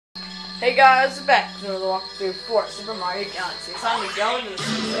Hey guys, we're back with another walkthrough for Super Mario Galaxy. It's time to go into the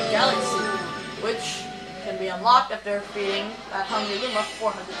Super Galaxy, which can be unlocked after defeating that hungry Luma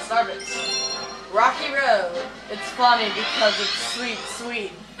 400 Starbits. Rocky Road. It's funny because it's sweet,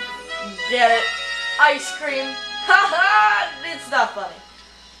 sweet. Get it? Ice cream. Haha! It's not funny.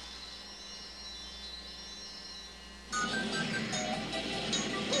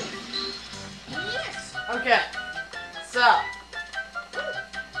 Yes. Okay. So.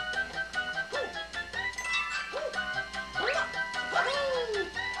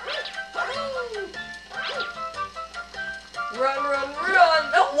 Run, run,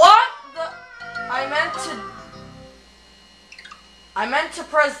 run! Oh, what? I meant to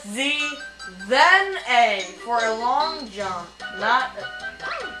press Z, then A for a long jump, not.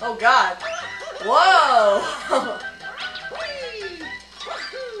 Oh God! Whoa!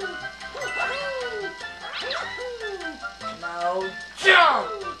 No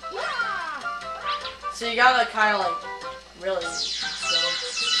jump. So you gotta kind of like really jump.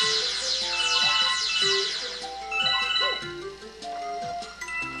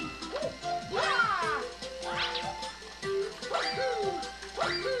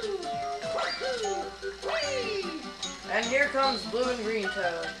 And here comes Blue and Green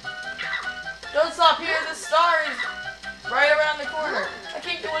Toad. Don't stop here, the star is right around the corner. I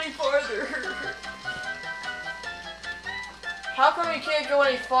can't go any farther. How come you can't go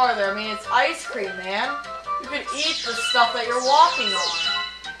any farther? I mean, it's ice cream, man. You could eat the stuff that you're walking on.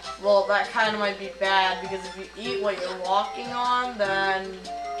 Well, that kind of might be bad, because if you eat what you're walking on, then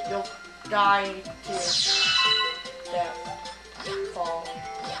you'll die to death. Fall.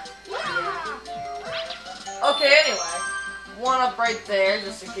 Okay, anyway. One up right there,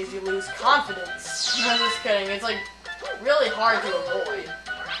 just in case you lose confidence. I'm just kidding. It's like really hard to avoid.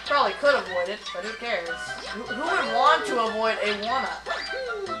 Probably could avoid it, but who cares? Who would want to avoid a one-up?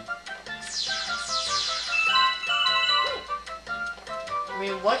 I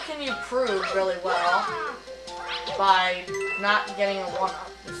mean, what can you prove really well by not getting a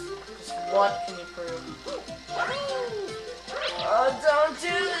one-up? Just what can you prove? Oh, don't do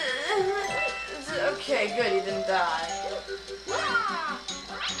this! Okay, good, you didn't die.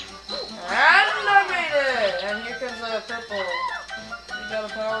 And I made it! And here comes a purple. We got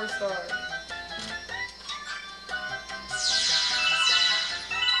a power star.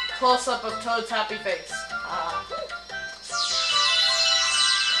 Close up of Toad's happy face.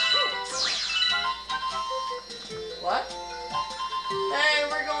 What? Hey,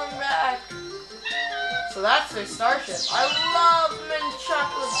 we're going back. So that's their starship. I love mint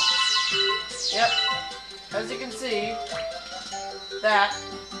chocolate. Yep. As you can see, that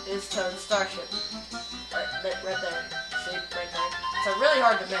is Toad's starship. Right there. See? Right there. It's really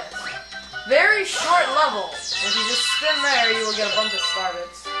hard to miss. Very short level. If you just spin there, you will get a bunch of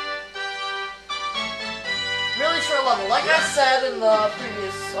Starbits. Really short level. Like I said in the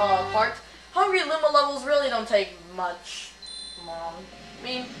previous part, Hungry Luma levels really don't take much long. I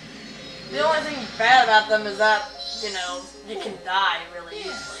mean, the only thing bad about them is that, you know, you can die really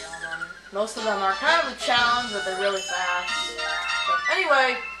easily on them. Most of them are kind of a challenge, but they're really fast. But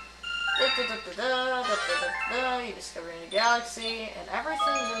anyway, you discover a new galaxy, and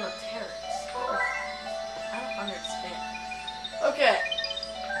everything's in the terrace. I don't understand. Okay,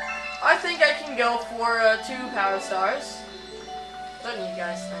 I think I can go for 2 power stars. What do you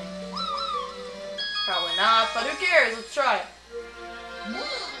guys think? Probably not, but who cares? Let's try it.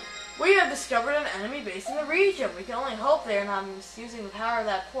 We have discovered an enemy base in the region. We can only hope they are not misusing the power of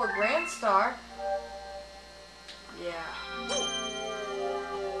that poor Grand Star. Yeah.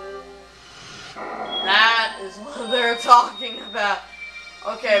 That is what they're talking about.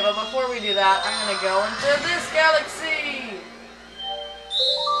 Okay, but before we do that, I'm gonna go into this galaxy!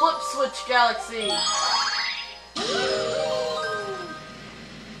 Flipswitch Galaxy!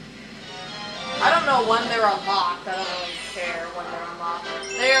 I don't know when they're unlocked. I don't really care when they're unlocked.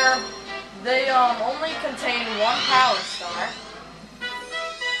 They only contain 1 power star.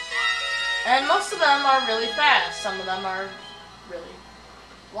 And most of them are really fast. Some of them are really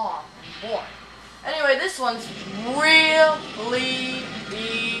long and boring. Anyway, this one's really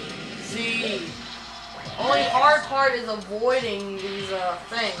easy. Only hard part is avoiding these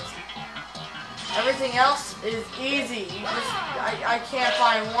things. Everything else is easy. I can't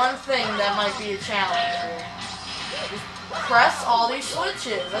find one thing that might be a challenge here. Just press all these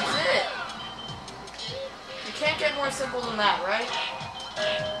switches. That's it. You can't get more simple than that, right?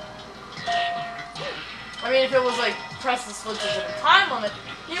 I mean, if it was like press the switches at a time limit,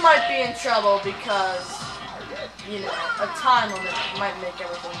 you might be in trouble because, you know, a time limit might make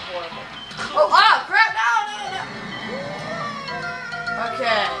everything horrible. Oh, ah, crap! No!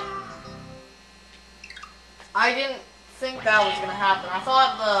 Okay. I didn't think that was gonna happen. I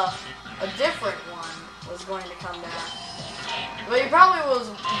thought a different one was going to come back. But you probably were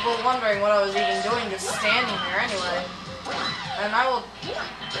wondering what I was even doing just standing there anyway. And I will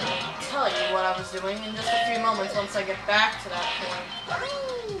tell you what I was doing in just a few moments once I get back to that point.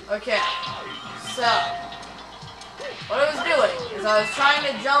 Okay, so what I was doing is I was trying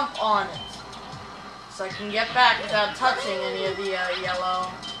to jump on it so I can get back without touching any of the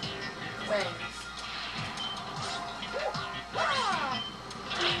yellow things.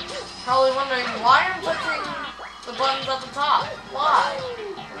 Probably wondering why I'm touching the buttons at the top. Why?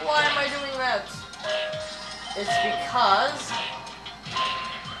 Why am I doing that? It's because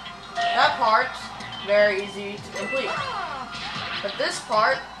that part, very easy to complete. But this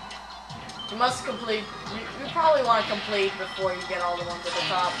part, you must complete, you probably want to complete before you get all the ones at the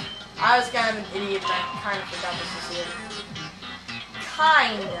top. I was kind of an idiot and I kind of forgot this was here.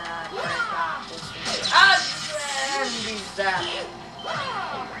 Kinda forgot this was here. And be zapped.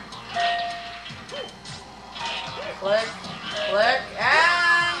 Click, click,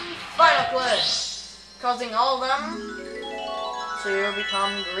 and final click. Causing all of them to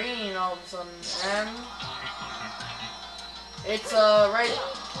become green all of a sudden. And it's right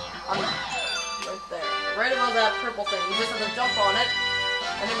there. Right above that purple thing. You just have to jump on it,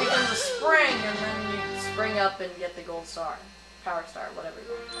 and it becomes a spring, and then you spring up and get the gold star. Power star, whatever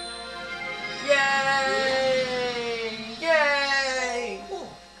you want. Yay! Yay! Oh,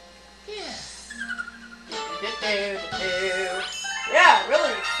 yeah. Yeah,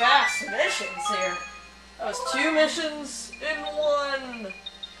 really fast missions here. That was 2 missions in 1.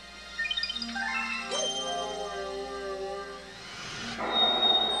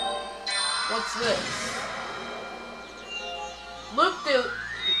 What's this?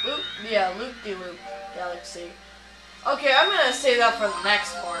 Loop-de-loop galaxy. Okay, I'm gonna save that for the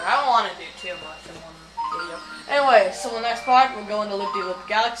next part. I don't want to do too much in one video. Anyway, so the next part, we'll go into Loop-de-loop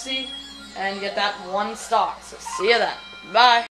galaxy and get that 1 star. So see you then. Bye.